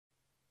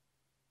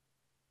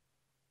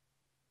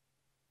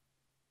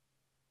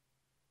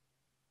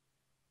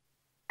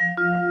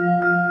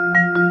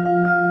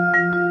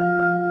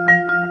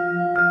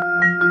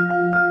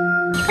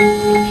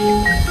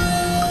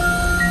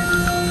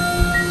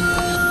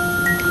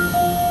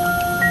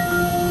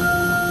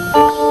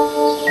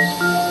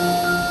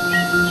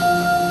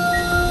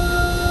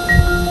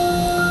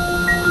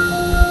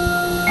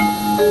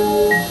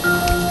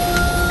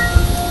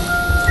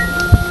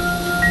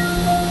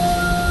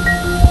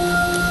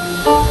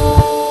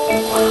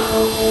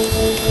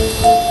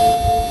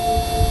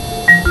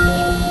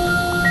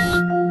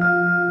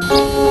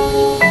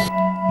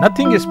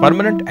Nothing is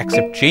permanent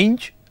except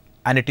change,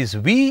 and it is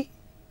we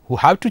who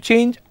have to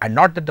change and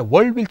not that the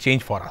world will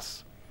change for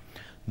us.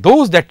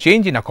 Those that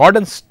change in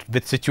accordance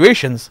with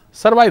situations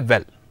survive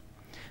well.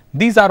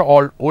 These are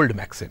all old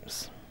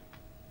maxims.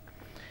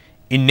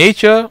 In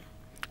nature,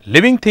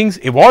 living things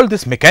evolve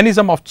this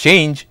mechanism of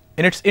change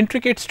in its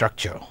intricate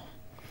structure.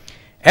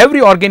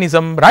 Every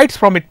organism right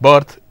from its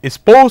birth is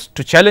posed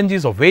to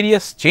challenges of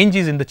various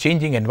changes in the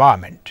changing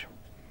environment.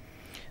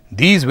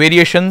 These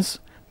variations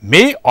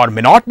may or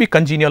may not be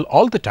congenial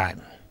all the time.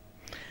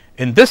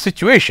 In this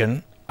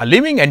situation, a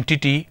living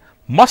entity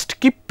must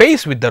keep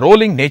pace with the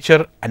rolling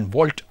nature and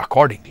vault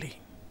accordingly.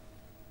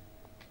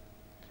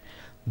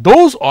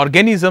 Those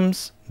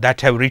organisms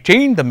that have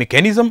retained the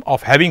mechanism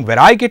of having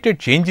variegated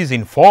changes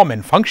in form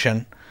and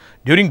function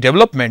during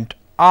development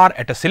are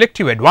at a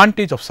selective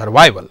advantage of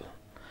survival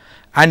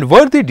and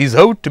worthy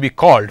deserved to be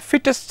called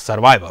fittest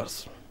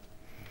survivors.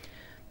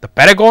 The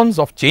paragons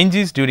of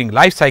changes during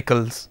life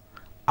cycles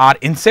are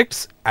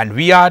insects, and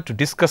we are to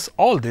discuss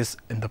all this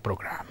in the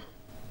program.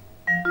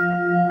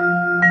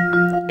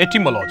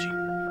 Etymology.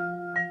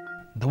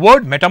 The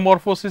word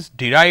metamorphosis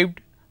derived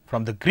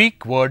from the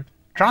Greek word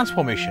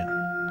transformation.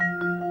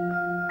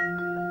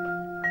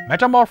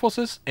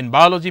 Metamorphosis in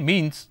biology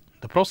means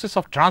the process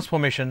of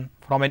transformation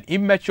from an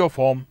immature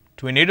form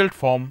to an adult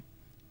form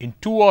in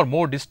two or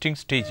more distinct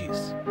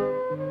stages.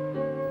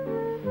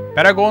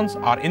 Paragons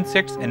are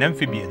insects and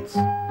amphibians.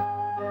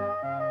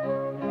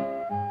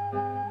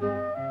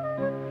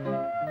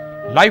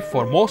 Life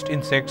for most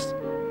insects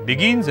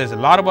begins as a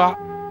larva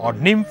or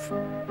nymph,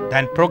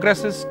 then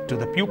progresses to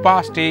the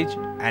pupa stage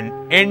and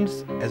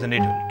ends as an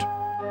adult.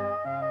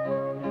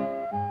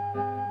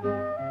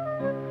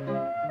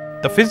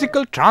 The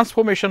physical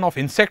transformation of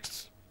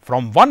insects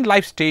from one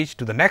life stage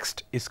to the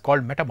next is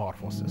called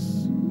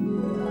metamorphosis.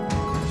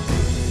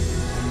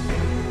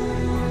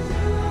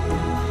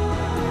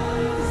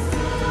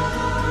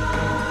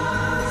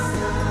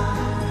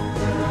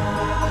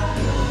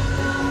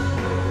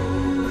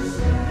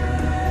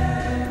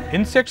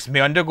 Insects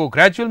may undergo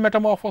gradual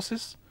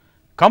metamorphosis,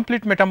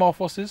 complete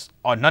metamorphosis,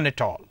 or none at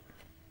all.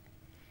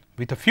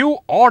 With a few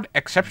odd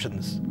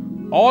exceptions,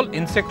 all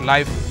insect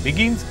life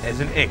begins as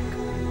an egg.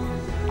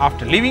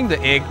 After leaving the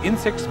egg,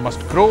 insects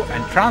must grow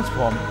and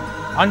transform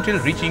until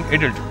reaching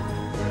adulthood.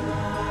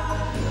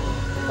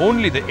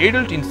 Only the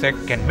adult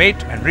insect can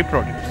mate and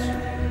reproduce.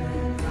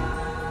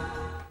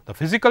 The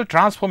physical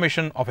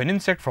transformation of an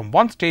insect from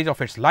one stage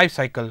of its life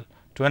cycle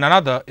to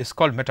another is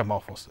called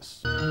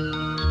metamorphosis.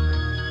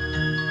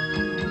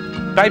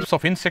 Types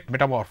of insect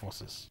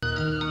metamorphosis.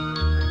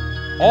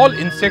 All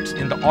insects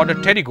in the order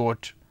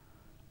Pterygote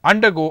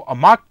undergo a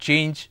marked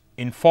change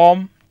in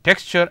form,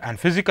 texture and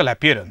physical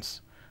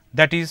appearance,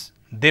 that is,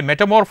 they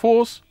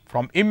metamorphose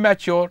from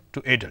immature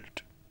to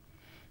adult.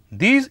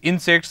 These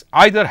insects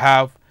either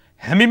have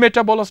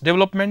hemimetabolous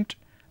development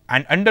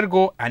and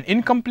undergo an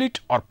incomplete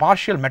or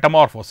partial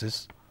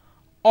metamorphosis,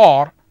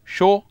 or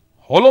show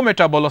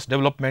holometabolous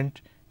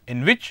development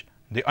in which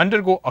they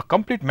undergo a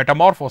complete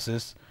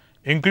metamorphosis,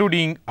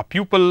 including a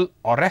pupal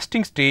or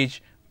resting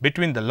stage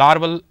between the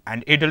larval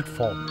and adult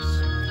forms.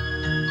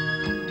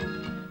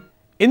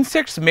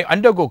 Insects may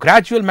undergo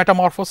gradual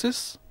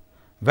metamorphosis,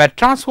 where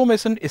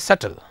transformation is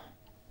subtle,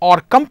 or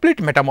complete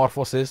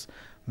metamorphosis,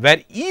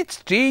 where each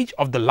stage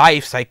of the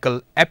life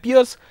cycle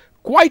appears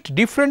quite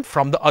different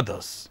from the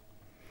others.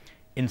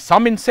 In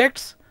some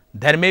insects,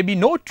 there may be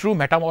no true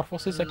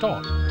metamorphosis at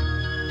all.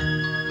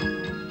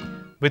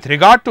 With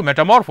regard to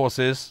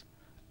metamorphosis,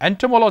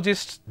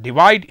 entomologists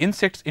divide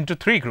insects into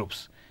three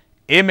groups: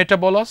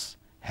 ametabolous,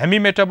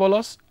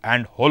 hemimetabolous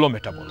and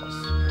holometabolous.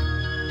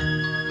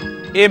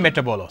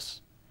 Ametabolous.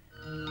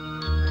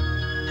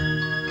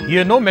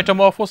 Here no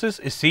metamorphosis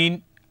is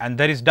seen and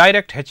there is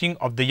direct hatching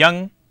of the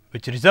young,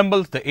 which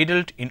resembles the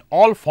adult in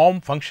all form,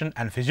 function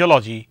and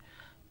physiology,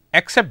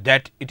 except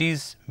that it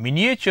is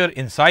miniature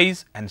in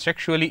size and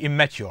sexually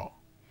immature.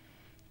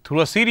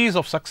 Through a series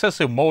of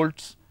successive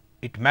molts,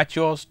 it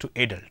matures to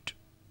adult.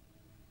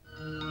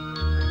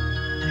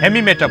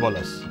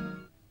 Hemimetabolous,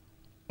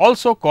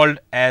 also called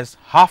as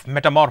half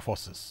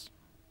metamorphosis.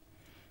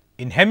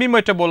 In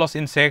hemimetabolous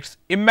insects,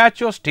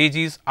 immature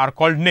stages are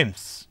called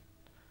nymphs.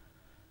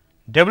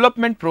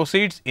 Development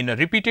proceeds in a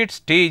repeated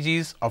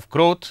stages of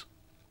growth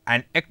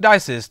and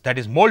ecdysis, that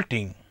is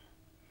molting.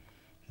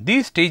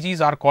 These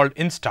stages are called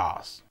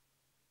instars.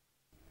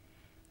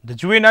 The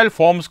juvenile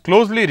forms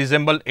closely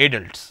resemble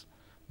adults,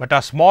 but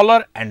are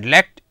smaller and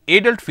lack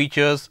adult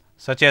features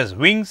such as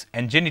wings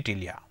and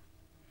genitalia.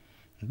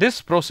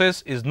 This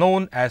process is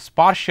known as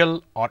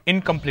partial or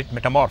incomplete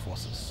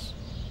metamorphosis.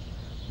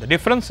 The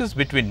differences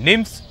between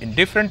nymphs in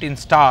different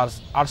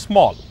instars are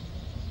small,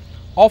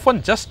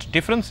 often just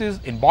differences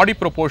in body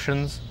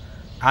proportions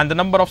and the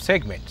number of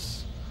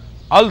segments,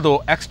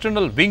 although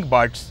external wing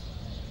buds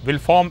will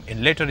form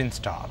in later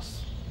instars.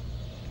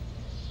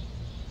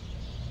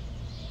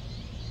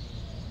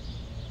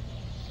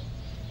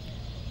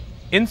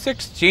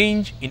 Insects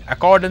change in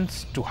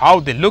accordance to how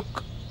they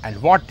look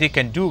and what they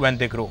can do when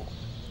they grow.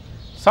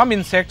 Some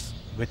insects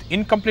with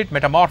incomplete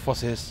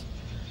metamorphosis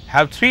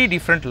have 3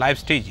 different life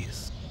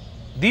stages.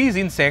 These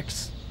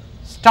insects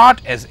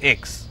start as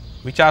eggs,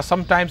 which are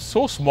sometimes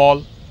so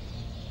small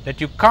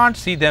that you can't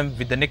see them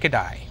with the naked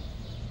eye.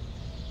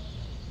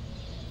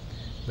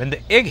 When the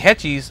egg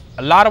hatches,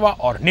 a larva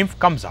or nymph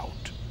comes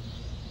out.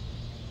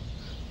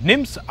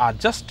 Nymphs are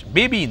just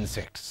baby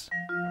insects.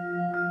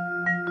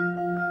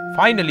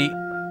 Finally,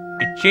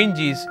 it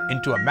changes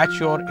into a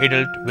mature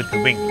adult with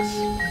the wings.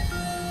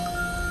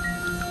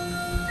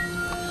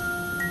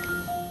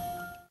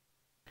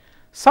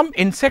 Some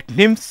insect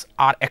nymphs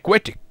are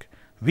aquatic,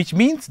 which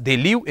means they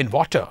live in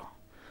water.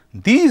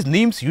 These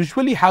nymphs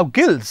usually have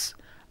gills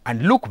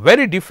and look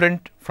very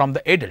different from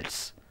the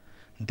adults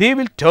they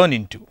will turn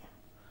into.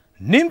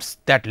 Nymphs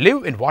that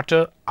live in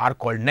water are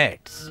called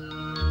naiads.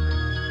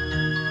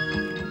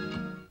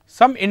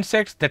 Some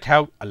insects that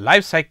have a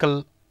life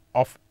cycle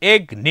of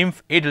egg,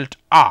 nymph, adult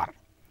are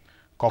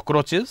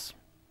cockroaches,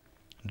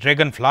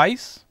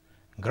 dragonflies,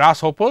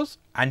 grasshoppers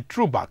and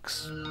true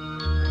bugs.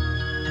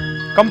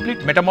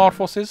 Complete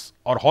metamorphosis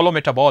or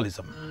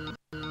holometabolism.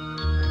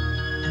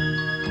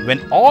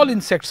 When all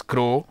insects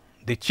grow,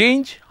 they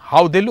change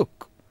how they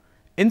look.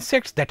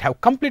 Insects that have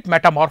complete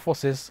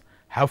metamorphosis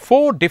have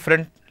 4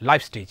 different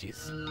life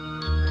stages.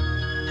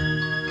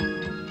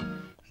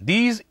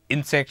 These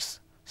insects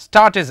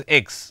start as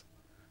eggs,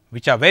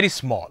 which are very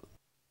small.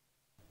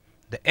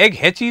 The egg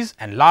hatches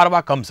and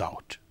larva comes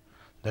out.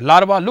 The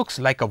larva looks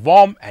like a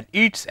worm and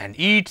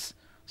eats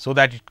so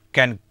that it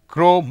can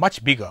grow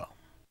much bigger.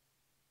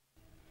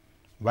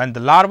 When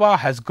the larva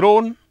has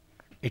grown,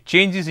 it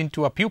changes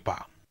into a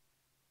pupa.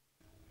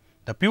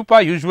 The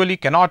pupa usually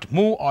cannot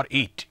move or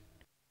eat.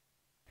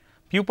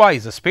 Pupa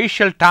is a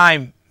spatial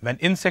time when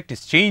insect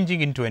is changing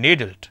into an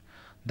adult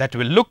that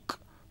will look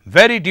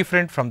very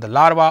different from the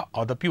larva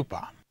or the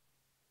pupa.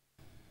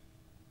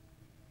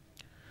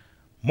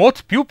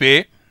 Most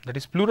pupae, that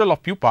is plural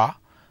of pupa,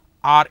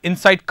 are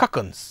inside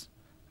cocoons.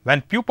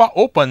 When pupa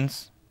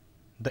opens,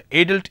 the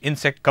adult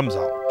insect comes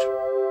out.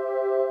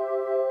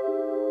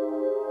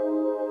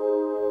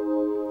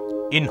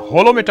 In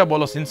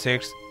holometabolous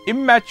insects,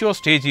 immature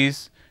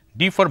stages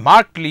differ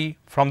markedly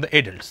from the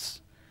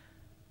adults.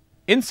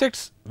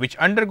 Insects which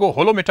undergo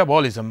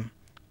holometabolism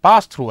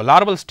pass through a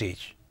larval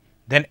stage,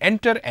 then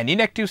enter an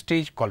inactive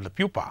stage called the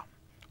pupa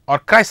or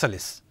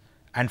chrysalis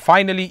and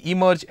finally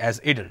emerge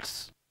as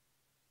adults.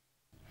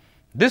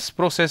 This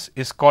process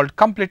is called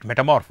complete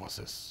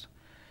metamorphosis.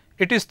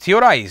 It is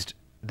theorized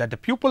that the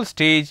pupal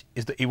stage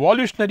is the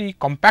evolutionary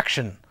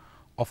compaction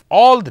of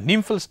all the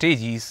nymphal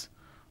stages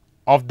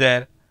of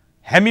their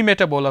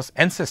hemimetabolous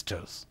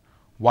ancestors,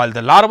 while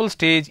the larval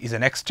stage is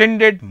an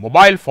extended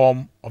mobile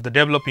form of the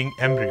developing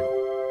embryo.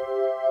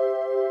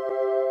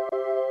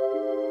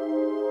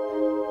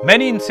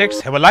 Many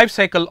insects have a life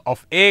cycle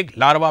of egg,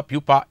 larva,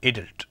 pupa,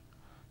 adult.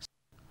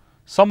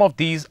 Some of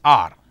these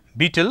are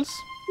beetles,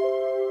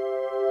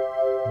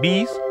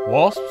 bees,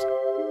 wasps,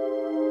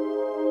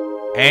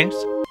 ants,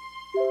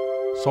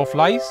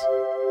 sawflies,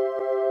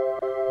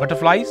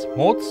 butterflies,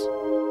 moths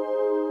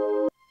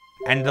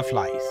and the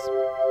flies.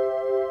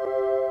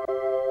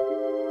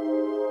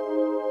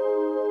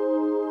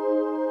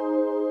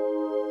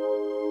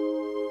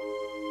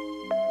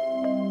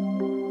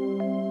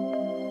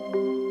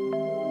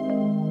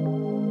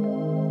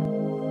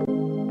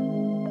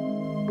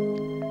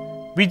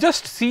 We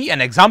just see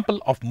an example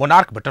of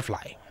monarch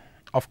butterfly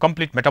of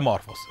complete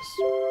metamorphosis.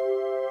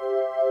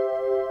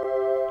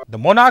 The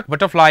monarch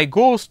butterfly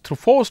goes through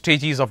 4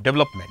 stages of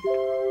development.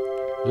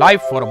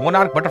 Life for a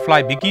monarch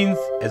butterfly begins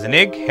as an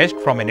egg hatched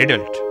from an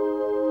adult.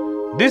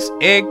 This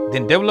egg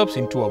then develops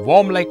into a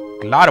worm-like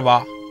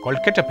larva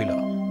called caterpillar.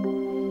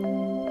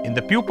 In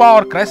the pupa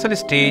or chrysalis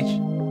stage,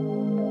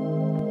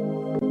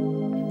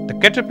 the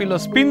caterpillar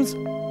spins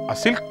a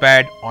silk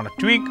pad on a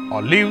twig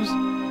or leaves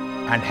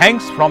and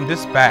hangs from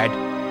this pad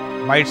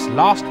by its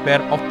last pair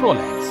of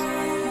prolapse.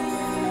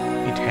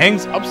 It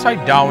hangs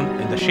upside down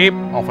in the shape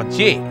of a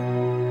J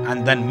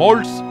and then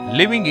molts,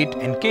 leaving it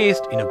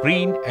encased in a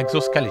green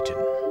exoskeleton.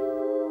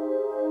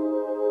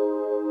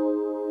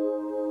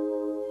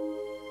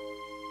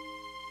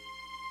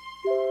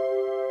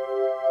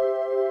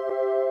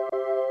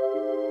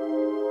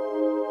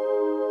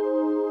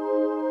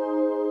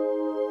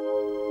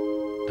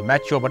 The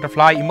mature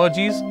butterfly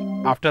emerges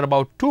after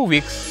about 2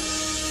 weeks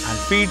and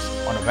feeds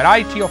on a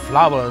variety of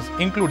flowers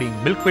including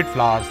milkweed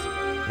flowers,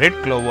 red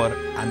clover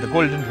and the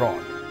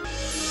goldenrod.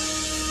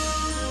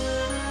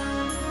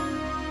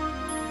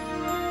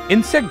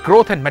 Insect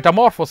growth and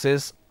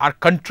metamorphosis are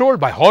controlled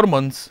by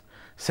hormones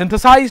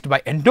synthesized by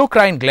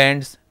endocrine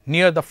glands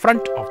near the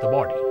front of the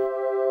body.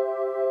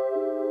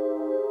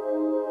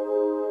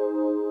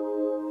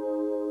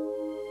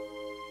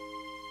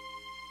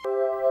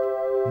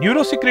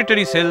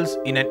 Neurosecretory cells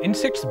in an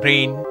insect's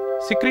brain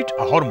secrete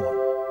a hormone,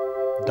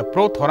 the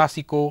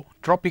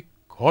prothoracicotropic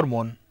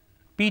hormone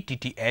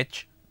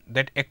PTTH,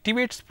 that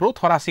activates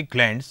prothoracic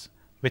glands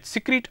which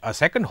secrete a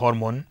second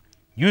hormone,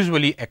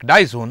 usually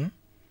ecdysone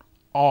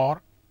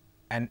or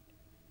an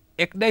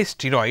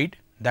ecdysteroid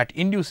that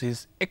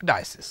induces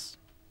ecdysis.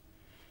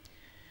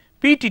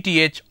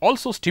 PTTH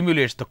also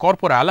stimulates the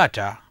corpora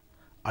allata,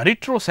 a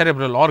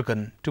retrocerebral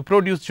organ, to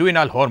produce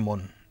juvenile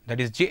hormone, that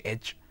is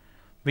JH,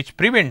 which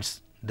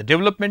prevents the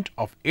development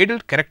of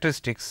adult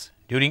characteristics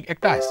during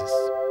ecdysis.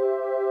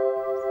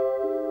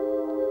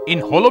 In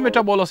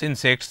holometabolous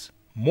insects,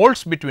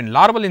 molts between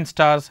larval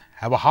instars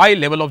have a high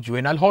level of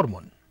juvenile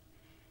hormone.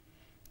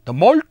 The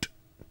molt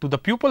to the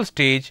pupal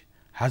stage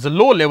has a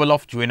low level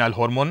of juvenile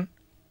hormone,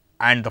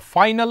 and the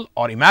final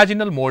or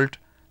imaginal molt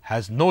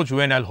has no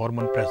juvenile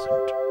hormone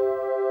present.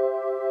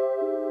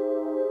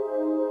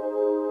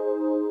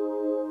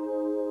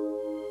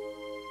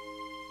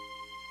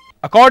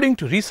 According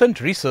to recent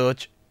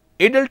research,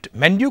 adult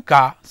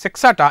Manduca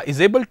sexata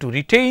is able to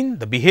retain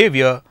the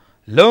behavior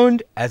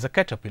learned as a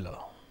caterpillar.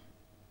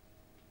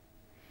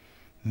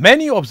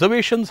 Many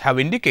observations have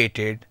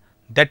indicated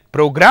that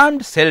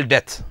programmed cell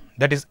death,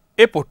 that is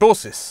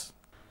apoptosis,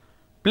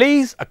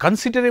 plays a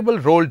considerable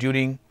role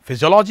during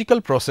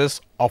physiological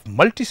process of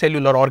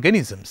multicellular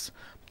organisms,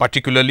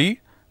 particularly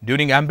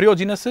during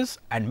embryogenesis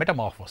and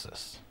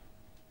metamorphosis.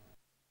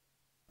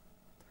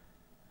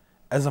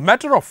 As a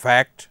matter of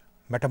fact,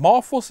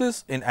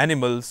 metamorphosis in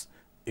animals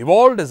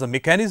evolved as a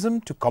mechanism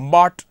to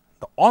combat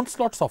the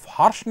onslaughts of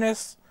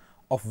harshness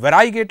of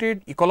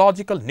variegated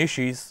ecological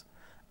niches,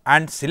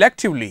 and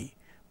selectively,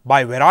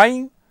 by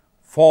varying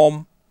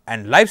form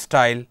and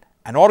lifestyle,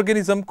 an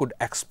organism could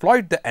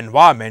exploit the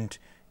environment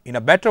in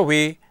a better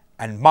way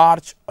and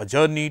march a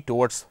journey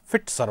towards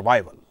fit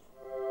survival.